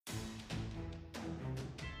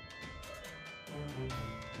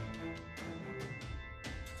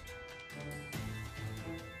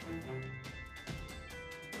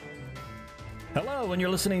Hello, and you're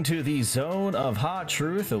listening to the Zone of Hot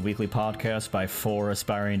Truth, a weekly podcast by 4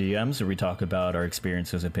 aspiring DMs where we talk about our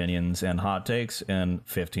experiences, opinions, and hot takes in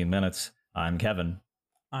 15 minutes. I'm Kevin.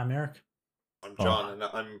 I'm Eric. I'm John, and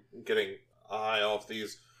I'm getting high off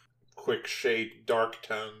these quick shade dark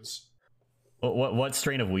tones. What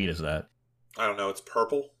strain of weed is that? I don't know, it's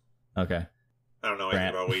purple. Okay. I don't know anything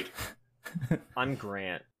about weed. I'm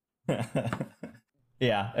Grant.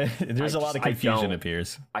 Yeah, there's a lot of confusion, it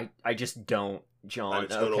appears. I just don't, John.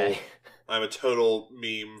 I'm a total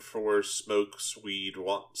meme for smokes weed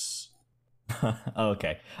once.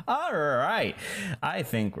 Okay. All right. I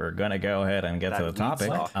think we're going to go ahead and get to the topic.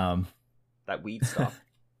 That weed stuff.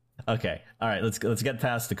 Okay. All right. Let's get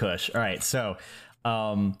past the kush. All right. So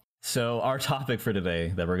our topic for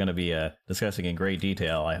today that we're going to be discussing in great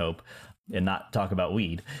detail, I hope, and not talk about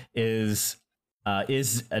weed, is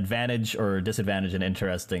advantage or disadvantage an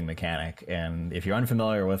interesting mechanic? And if you're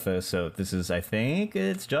unfamiliar with this, so this is, I think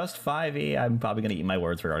it's just 5e. I'm probably going to eat my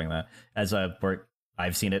words regarding that, as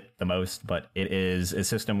I've seen it the most, but it is a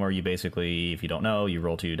system where you basically, if you don't know, you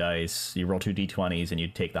roll 2 dice, you roll 2 d20s, and you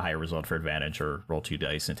take the higher result for advantage, or roll 2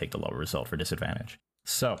 dice and take the lower result for disadvantage.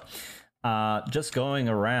 So just going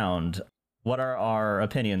around, what are our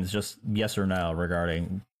opinions, just yes or no,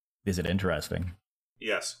 regarding, is it interesting?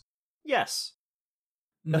 Yes. Yes.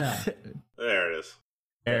 No. There it is.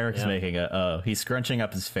 Eric's making he's scrunching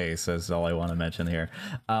up his face, that's all I want to mention here.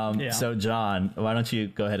 So John, why don't you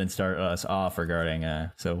go ahead and start us off regarding,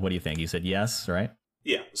 so what do you think? You said yes, right?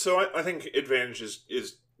 Yeah, so I think advantage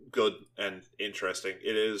is good and interesting.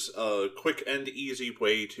 It is a quick and easy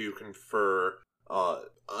way to confer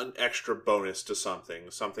an extra bonus to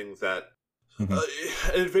something that an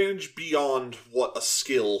advantage beyond what a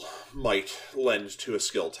skill might lend to a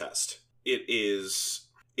skill test.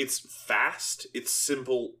 It's fast, it's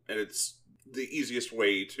simple, and it's the easiest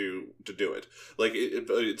way to do it. Like,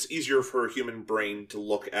 it's easier for a human brain to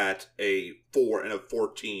look at a 4 and a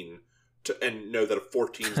 14 and know that a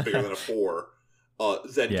 14 is bigger than a 4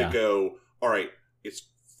 than to go, alright, it's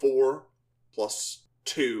 4 plus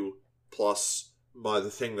 2 plus the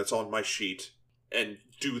thing that's on my sheet, and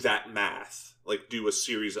do that math. Like, do a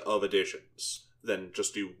series of additions, then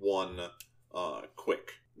just do one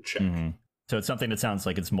quick check. Mm-hmm. So it's something that sounds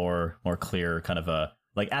like it's more clear, kind of a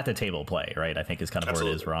like at the table play, right? I think is kind of where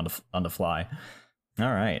it is. We're on the fly.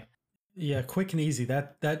 All right. Yeah, quick and easy.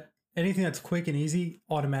 That anything that's quick and easy,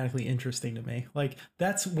 automatically interesting to me. Like,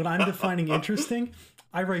 that's what I'm defining interesting.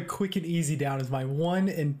 I write quick and easy down as my 1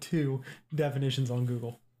 and 2 definitions on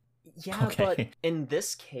Google. Yeah, okay. But in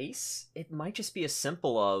this case, it might just be as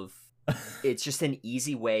simple of it's just an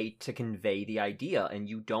easy way to convey the idea, and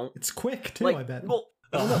you don't. It's quick too, I bet. Well,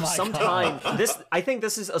 sometimes I think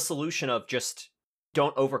this is a solution of just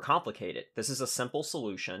don't overcomplicate it. This is a simple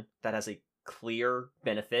solution that has a clear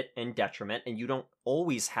benefit and detriment, and you don't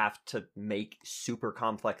always have to make super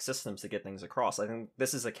complex systems to get things across. I think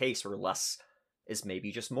this is a case where less is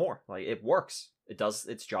maybe just more. Like, it works. It does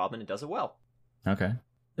its job, and it does it well. Okay.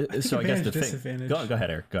 So I guess the thing. Go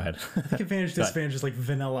ahead, Eric. Go ahead. I think advantage disadvantage is like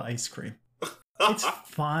vanilla ice cream. It's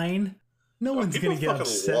fine. No one's going to get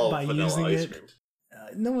upset by using it.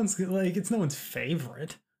 No one's like, it's no one's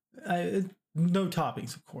favorite. No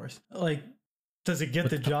toppings, of course. Like, does it get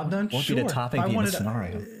the job done? Won't be the topping in the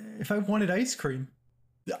scenario. If I wanted ice cream,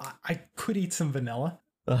 I could eat some vanilla.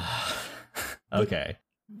 Okay.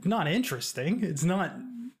 Not interesting. It's not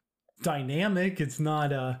dynamic. It's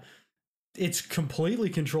not. It's completely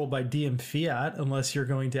controlled by DM fiat, unless you're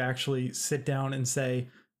going to actually sit down and say,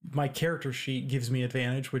 my character sheet gives me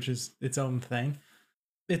advantage, which is its own thing.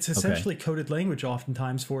 It's essentially coded language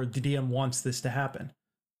oftentimes for the DM wants this to happen.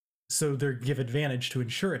 So they give advantage to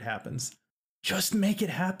ensure it happens. Just make it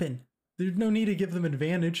happen. There's no need to give them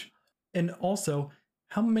advantage. And also,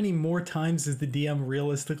 how many more times is the DM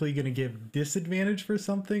realistically going to give disadvantage for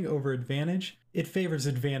something over advantage? It favors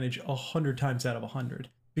advantage 100 times out of 100.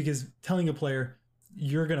 Because telling a player,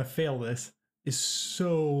 you're going to fail this, is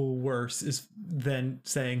so worse than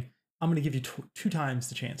saying, I'm going to give you 2 times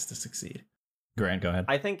the chance to succeed. Grant, go ahead.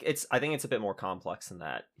 I think it's a bit more complex than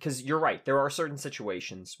that, because you're right. There are certain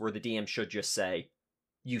situations where the DM should just say,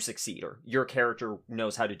 "You succeed," or "Your character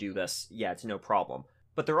knows how to do this. Yeah, it's no problem."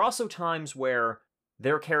 But there are also times where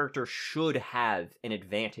their character should have an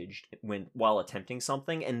advantage while attempting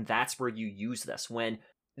something, and that's where you use this, when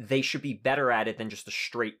they should be better at it than just a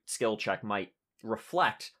straight skill check might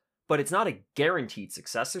reflect. But it's not a guaranteed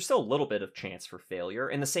success. There's still a little bit of chance for failure,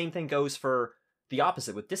 and the same thing goes for the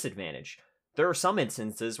opposite with disadvantage. There are some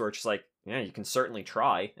instances where it's just like, yeah, you can certainly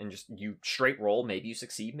try, and just you straight roll, maybe you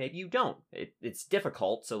succeed, maybe you don't. It's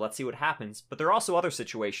difficult, so let's see what happens. But there are also other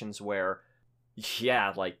situations where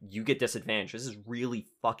yeah, like, you get disadvantage. This is really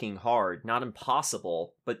fucking hard. Not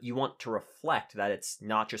impossible, but you want to reflect that it's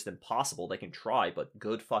not just impossible. They can try, but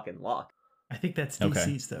good fucking luck. I think that's Okay.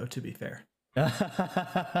 DC's though, to be fair.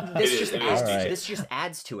 This just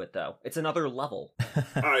adds to it, though. It's another level.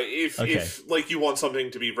 If like you want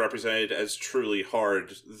something to be represented as truly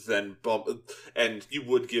hard, then bump, and you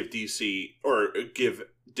would give DC or give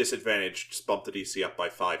disadvantage, just bump the DC up by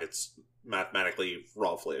 5. It's mathematically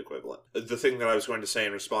roughly equivalent. The thing that I was going to say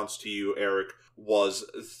in response to you, Eric, was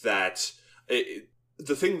that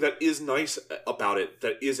the thing that is nice about it,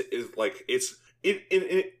 that is like it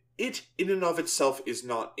in and of itself is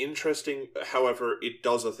not interesting. However, it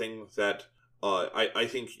does a thing that I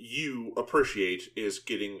think you appreciate, is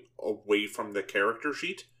getting away from the character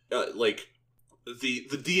sheet, like the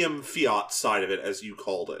DM fiat side of it, as you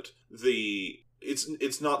called it.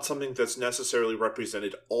 It's not something that's necessarily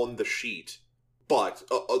represented on the sheet, but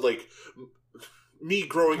like me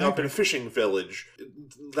growing up in a fishing village,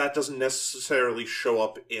 that doesn't necessarily show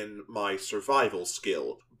up in my survival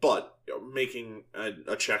skill. But making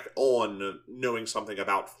a check on knowing something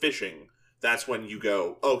about fishing, that's when you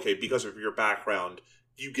go, okay, because of your background,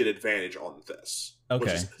 you get advantage on this.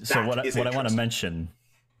 Okay, so what I want to mention,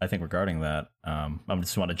 I think, regarding that, I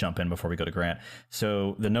just want to jump in before we go to Grant.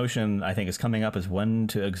 So the notion, I think, is coming up is when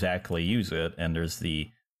to exactly use it, and there's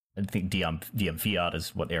I think DM fiat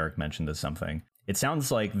is what Eric mentioned as something. It sounds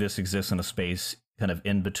like this exists in a space kind of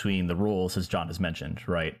in between the rules, as John has mentioned,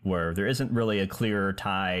 right? Where there isn't really a clear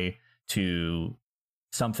tie to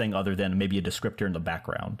something other than maybe a descriptor in the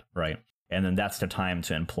background, right? And then that's the time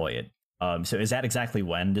to employ it. So is that exactly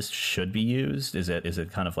when this should be used? Is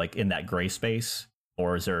it kind of like in that gray space?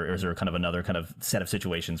 Or is there kind of another kind of set of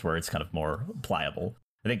situations where it's kind of more pliable?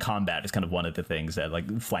 I think combat is kind of one of the things that,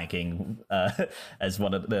 like, flanking as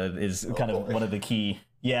one of the key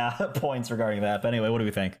points regarding that. But anyway, what do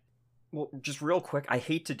we think? Well, just real quick, I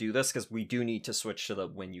hate to do this because we do need to switch to the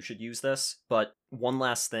when you should use this, but one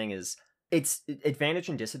last thing is, it's advantage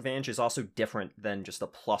and disadvantage is also different than just a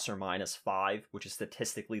plus or minus 5, which is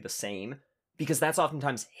statistically the same, because that's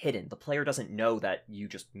oftentimes hidden. The player doesn't know that you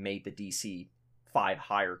just made the DC 5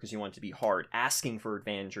 higher because you want it to be hard. Asking for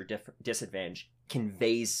advantage or disadvantage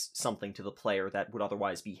conveys something to the player that would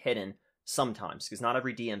otherwise be hidden sometimes, because not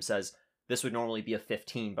every DM says, this would normally be a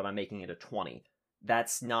 15, but I'm making it a 20.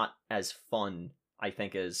 That's not as fun, I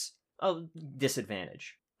think, as a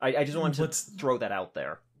disadvantage. I just wanted to throw that out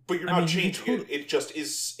there. But you're not changing it. It just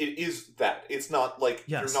is. It is that. It's not like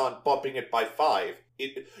you're not bumping it by 5.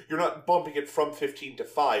 You're not bumping it from 15 to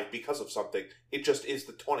 5 because of something. It just is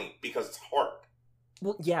the 20 because it's hard.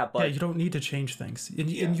 Well, yeah, but you don't need to change things,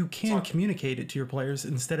 and you can communicate it to your players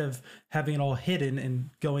instead of having it all hidden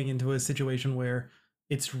and going into a situation where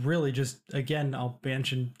it's really just, again, I'll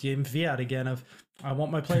mention DM fiat again of, I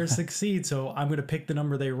want my players to succeed, so I'm going to pick the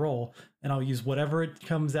number they roll, and I'll use whatever it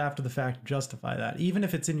comes after the fact to justify that. Even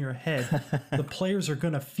if it's in your head, the players are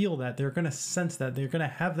going to feel that. They're going to sense that. They're going to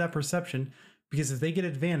have that perception, because if they get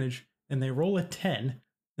advantage and they roll a 10,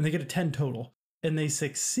 and they get a 10 total, and they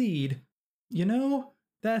succeed,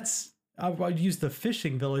 that's, I'll use the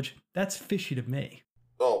fishing village, that's fishy to me.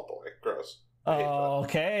 Oh boy, gross.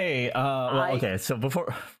 Okay. Okay. So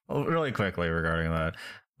really quickly regarding that.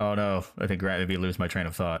 Oh no, I think Grant made me lose my train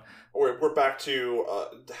of thought. We're back to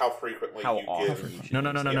how frequently you give.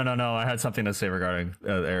 No. I had something to say regarding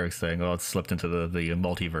Eric's thing. Well, it slipped into the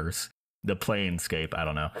multiverse, the planescape. I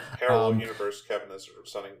don't know. Parallel universe. Kevin is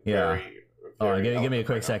sounding very. Give me a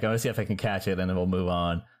quick second. Let's see if I can catch it, and then we'll move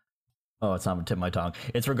on. Oh, it's on the tip of my tongue.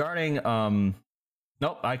 It's regarding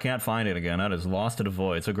Nope, I can't find it again. That is lost to the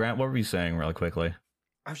void. So, Grant, what were you saying really quickly?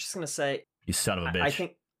 I was just going to say... You son of a bitch.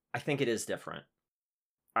 I think it is different.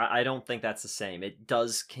 I don't think that's the same. It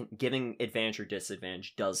does... Giving advantage or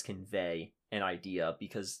disadvantage does convey an idea,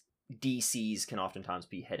 because DCs can oftentimes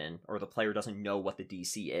be hidden, or the player doesn't know what the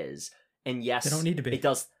DC is. And yes, they don't need to be. It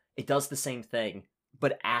does the same thing,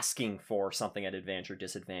 but asking for something at advantage or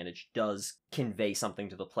disadvantage does convey something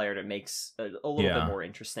to the player that makes a little bit more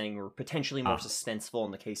interesting, or potentially more suspenseful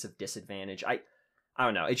in the case of disadvantage. I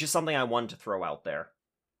don't know. It's just something I wanted to throw out there.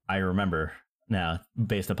 I remember now,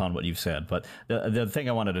 based upon what you've said. But the thing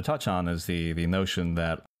I wanted to touch on is the notion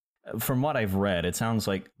that, from what I've read, it sounds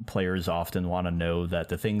like players often want to know that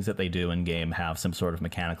the things that they do in game have some sort of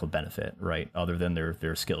mechanical benefit, right? Other than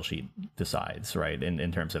their skill sheet decides, right?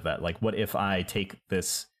 In terms of that, like, what if I take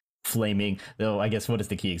this flaming, though, I guess, what is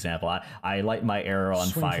the key example? I light my arrow on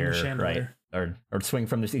fire, right? Or swing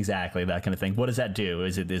from this, exactly, that kind of thing. What does that do?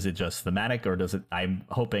 Is it just thematic, or does it, I'm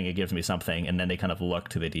hoping it gives me something, and then they kind of look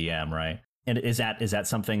to the DM, right? And is that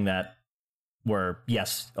something that where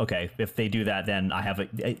yes, okay, if they do that, then I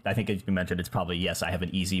think as you mentioned, it's probably yes, I have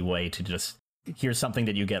an easy way to just here's something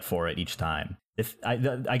that you get for it each time. If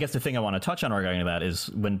I guess the thing I want to touch on regarding that is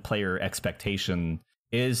when player expectation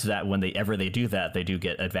is that when they do that, they do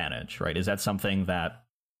get advantage, right? Is that something that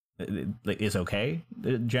is okay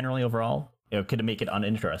generally overall? Could it make it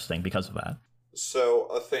uninteresting because of that? So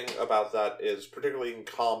a thing about that is, particularly in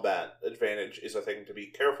combat, advantage is a thing to be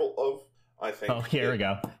careful of, I think. Oh, here we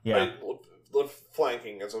go. Yeah.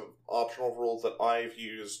 Flanking is an optional rule that I've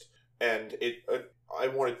used, and I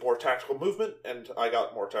wanted more tactical movement, and I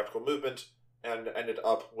got more tactical movement, and ended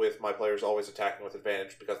up with my players always attacking with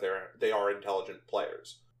advantage because they are intelligent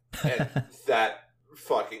players. And that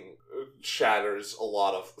fucking shatters a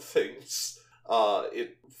lot of things.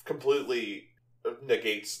 It completely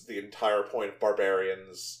negates the entire point of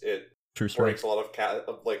barbarians. It breaks a lot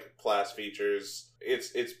of class features.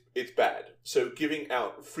 It's bad. So giving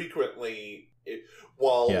out frequently,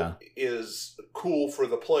 while is cool for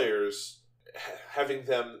the players, having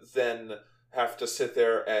them then have to sit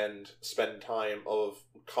there and spend time of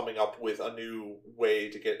coming up with a new way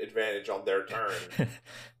to get advantage on their turn.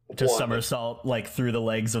 Just somersault through the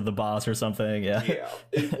legs of the boss or something.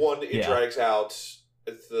 It drags out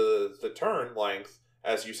the turn length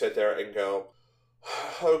as you sit there and go,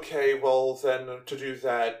 okay, well then to do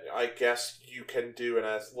that, I guess you can do an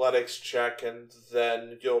athletics check and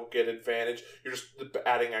then you'll get advantage. You're just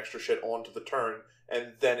adding extra shit onto the turn,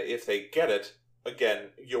 and then if they get it, again,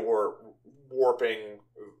 you're warping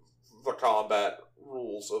the combat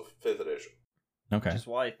rules of 5th edition. Okay. Which is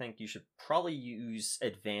why I think you should probably use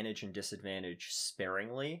advantage and disadvantage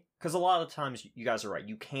sparingly. Because a lot of times, you guys are right,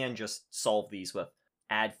 you can just solve these with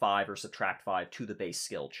add 5 or subtract 5 to the base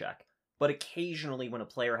skill check. But occasionally when a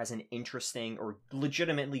player has an interesting or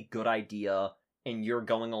legitimately good idea and you're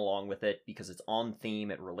going along with it because it's on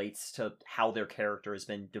theme, it relates to how their character has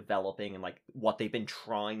been developing and what they've been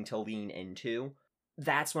trying to lean into,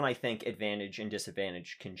 that's when I think advantage and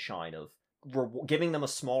disadvantage can shine, of giving them a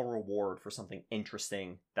small reward for something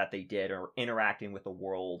interesting that they did, or interacting with the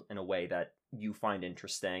world in a way that you find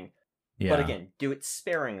interesting. Yeah. But again, do it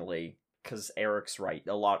sparingly, because Eric's right,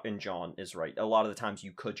 and John is right. A lot of the times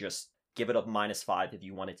you could just give it a -5 if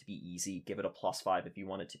you want it to be easy, give it a +5 if you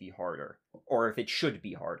want it to be harder, or if it should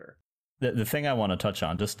be harder. The thing I want to touch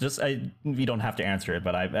on, you don't have to answer it,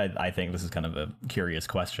 but I think this is kind of a curious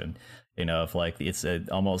question. If it's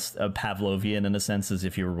almost a Pavlovian in a sense, as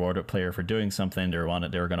if you reward a player for doing something, they're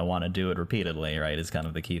going to want to do it repeatedly, right? Is kind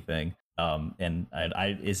of the key thing. And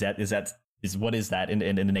what is that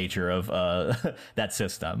in the nature of that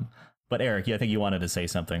system? But Eric, I think you wanted to say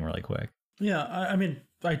something really quick. Yeah, I mean,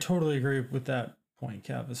 I totally agree with that point,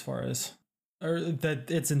 Kev, as far as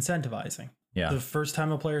that it's incentivizing. Yeah. The first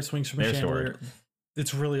time a player swings from a chandelier,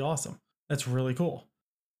 it's really awesome. That's really cool.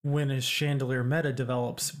 When a chandelier meta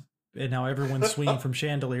develops, and now everyone's swinging from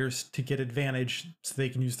chandeliers to get advantage so they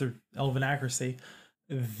can use their elven accuracy,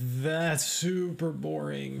 that's super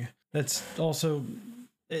boring. That's also,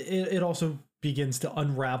 it also begins to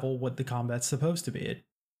unravel what the combat's supposed to be.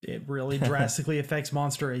 It really drastically affects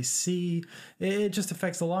monster AC. It just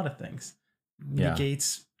affects a lot of things.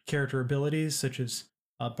 Negates character abilities, such as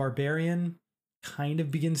Barbarian kind of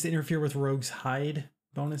begins to interfere with Rogue's Hide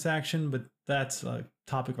bonus action, but that's a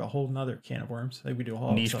topic of a whole nother can of worms. Like we do a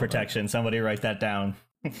whole niche protection. Somebody write that down.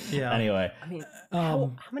 Yeah. Anyway, I mean,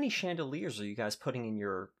 how many chandeliers are you guys putting in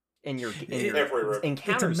your encounters?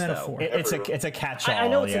 It's a metaphor. It's a catch-all. I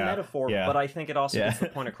know it's a metaphor, but I think it also gets the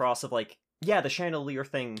point across of the chandelier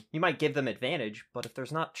thing, you might give them advantage, but if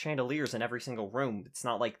there's not chandeliers in every single room, it's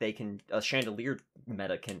not like a chandelier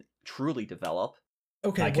meta can truly develop.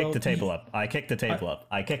 Okay, I kicked the table up. I kicked the table up.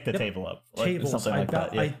 Tables. Something like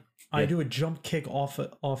that. Yeah. I do a jump kick off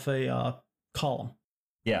a column.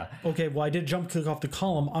 Yeah. Okay, well, I did jump kick off the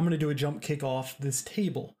column. I'm going to do a jump kick off this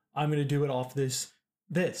table. I'm going to do it off this,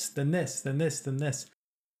 then this.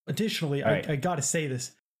 Additionally, right. I got to say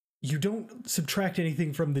this. You don't subtract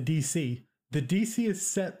anything from the DC. The DC is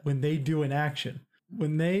set when they do an action.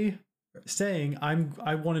 When they saying,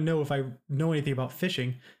 I want to know if I know anything about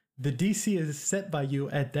fishing, the DC is set by you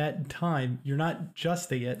at that time. You're not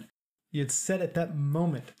adjusting it. It's set at that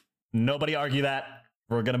moment. Nobody argue that.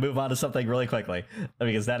 We're going to move on to something really quickly,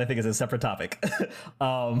 because that I think is a separate topic.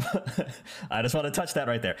 I just want to touch that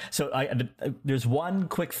right there. So there's one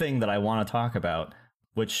quick thing that I want to talk about,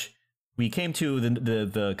 which we came to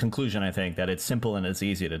the conclusion, I think, that it's simple and it's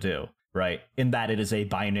easy to do, right? In that it is a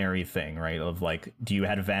binary thing, right? Of do you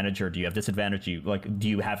have advantage or do you have disadvantage? Do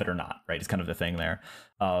you have it or not, right? It's kind of the thing there.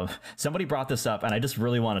 Somebody brought this up, and I just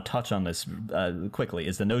really want to touch on this quickly,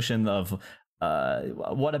 is the notion of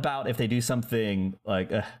what about if they do something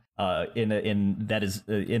like in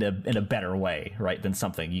a better way, right? Than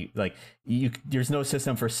something there's no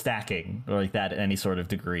system for stacking or like that at any sort of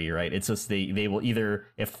degree, right? It's just they will either,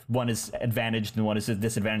 if one is advantaged and one is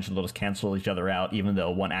disadvantaged, they'll just cancel each other out, even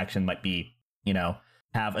though one action might be,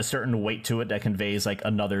 have a certain weight to it that conveys like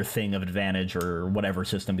another thing of advantage or whatever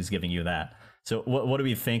system is giving you that. So what do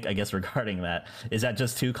we think, I guess, regarding that? Is that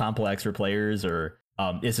just too complex for players, or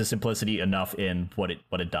is the simplicity enough in what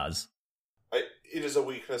it does? It is a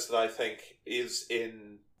weakness that I think is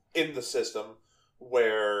in the system,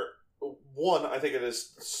 where one, I think it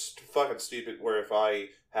is fucking stupid, where if I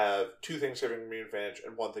have two things giving me advantage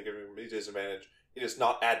and one thing giving me disadvantage, it is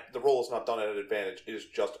not the roll is not done at an advantage, it is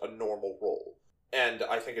just a normal roll. And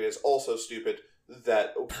I think it is also stupid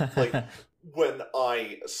that, like, when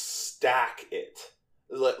I stack it,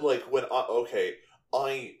 like when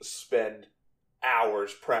I spend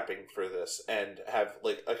hours prepping for this and have,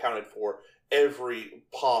 like, accounted for every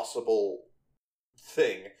possible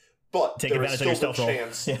thing, but there is still the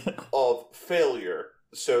chance of failure,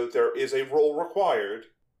 so there is a roll required.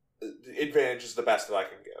 Advantage is the best that I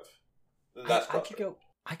can give. That's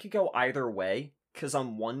I could go either way, because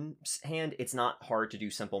on one hand, it's not hard to do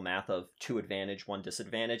simple math of 2 advantage, 1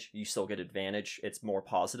 disadvantage. You still get advantage. It's more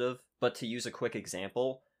positive. But to use a quick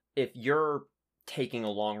example, if you're taking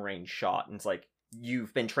a long-range shot, and it's like,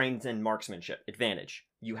 you've been trained in marksmanship, advantage.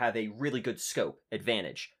 You have a really good scope,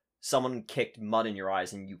 advantage. Someone kicked mud in your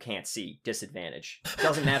eyes and you can't see, disadvantage.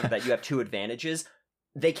 Doesn't matter that you have 2 advantages.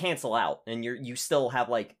 They cancel out, and you still have,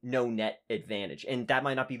 like, no net advantage. And that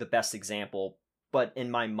might not be the best example, but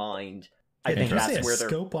in my mind, I think that's where they're...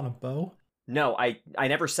 scope on a bow? No, I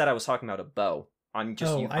never said I was talking about a bow. I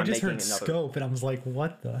just heard another... scope, and I was like,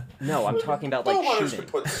 what the... No, I'm talking about, like, shooting. Can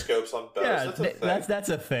put scopes on bows. That's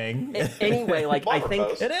a thing. Anyway, like, I think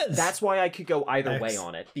bows. It is. That's why I could go either way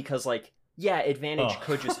on it, because, like, yeah, advantage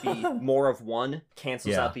could just be more of one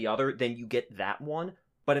cancels out the other, then you get that one.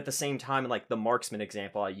 But at the same time, like the marksman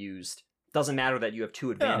example I used, doesn't matter that you have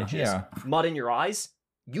 2 advantages. Mud in your eyes,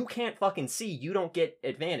 you can't fucking see, you don't get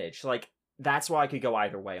advantage. Like, that's why I could go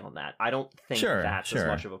either way on that. I don't think that's as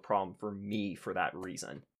much of a problem for me for that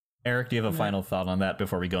reason. Eric, do you have a final thought on that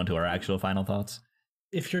before we go into our actual final thoughts?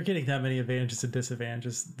 If you're getting that many advantages and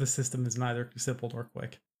disadvantages, the system is neither simple nor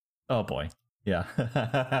quick. Oh boy.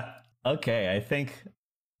 Yeah. Okay, I think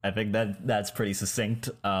that's pretty succinct.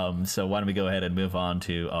 So why don't we go ahead and move on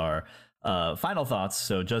to our final thoughts.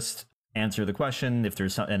 So just answer the question if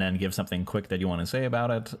there's and then give something quick that you want to say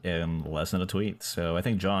about it in less than a tweet. So I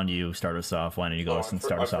think, John, you start us off. Why don't you go and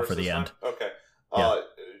start us off for the end? Okay.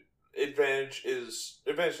 Advantage is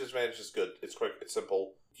good. It's quick. It's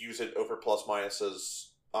simple. Use it over plus minuses.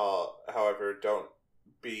 However, don't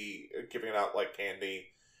be giving it out like candy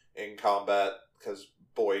in combat, because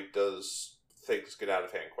boy, does things get out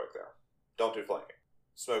of hand quick there. Don't do flanking.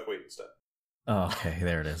 Smoke weed instead. Oh, okay,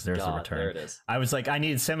 there it is. There's the return. There it is. I was like, I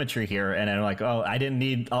need symmetry here, and I'm like, oh, I didn't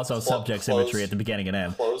need also subject symmetry at the beginning and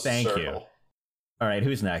end. Thank you. All right,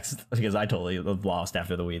 who's next? Because I totally lost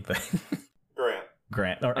after the weed thing.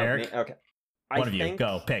 Grant or Eric? Okay. One of you,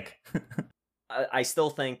 go pick. I still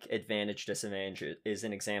think advantage disadvantage is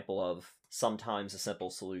an example of sometimes a simple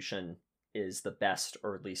solution is the best,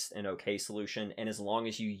 or at least an okay solution, and as long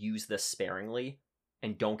as you use this sparingly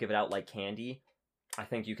and don't give it out like candy, I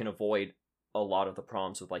think you can avoid a lot of the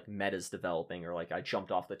problems with like metas developing, or like I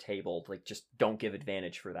jumped off the table. Like, just don't give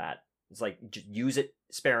advantage for that. It's like, just use it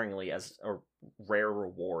sparingly as a rare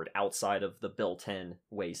reward outside of the built-in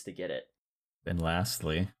ways to get it. And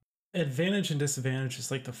lastly, advantage and disadvantage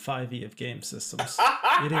is like the 5e of game systems.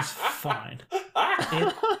 It is fine.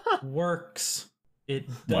 It works. It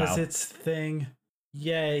does its thing.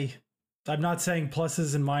 Yay. I'm not saying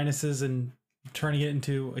pluses and minuses and turning it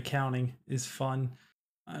into accounting is fun.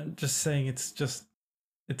 I'm just saying it's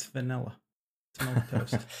vanilla. It's vanilla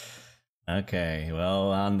toast. Okay,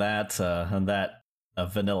 well, on that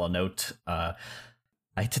vanilla note, I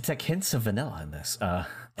detect hints of vanilla in this.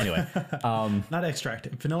 Anyway, not extract.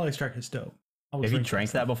 Vanilla extract is dope. If you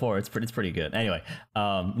drank that before, it's pretty good. Anyway,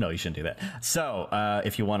 no, you shouldn't do that. So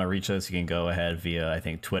if you want to reach us, you can go ahead via, I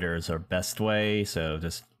think Twitter is our best way. So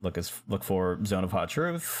just look for Zone of Hot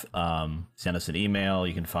Truth. Send us an email.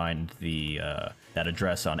 You can find that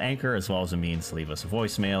address on Anchor, as well as a means to leave us a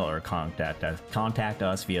voicemail or contact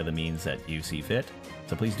us via the means that you see fit.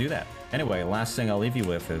 So please do that. Anyway, last thing I'll leave you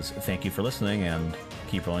with is thank you for listening, and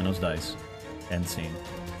keep rolling those dice. End scene.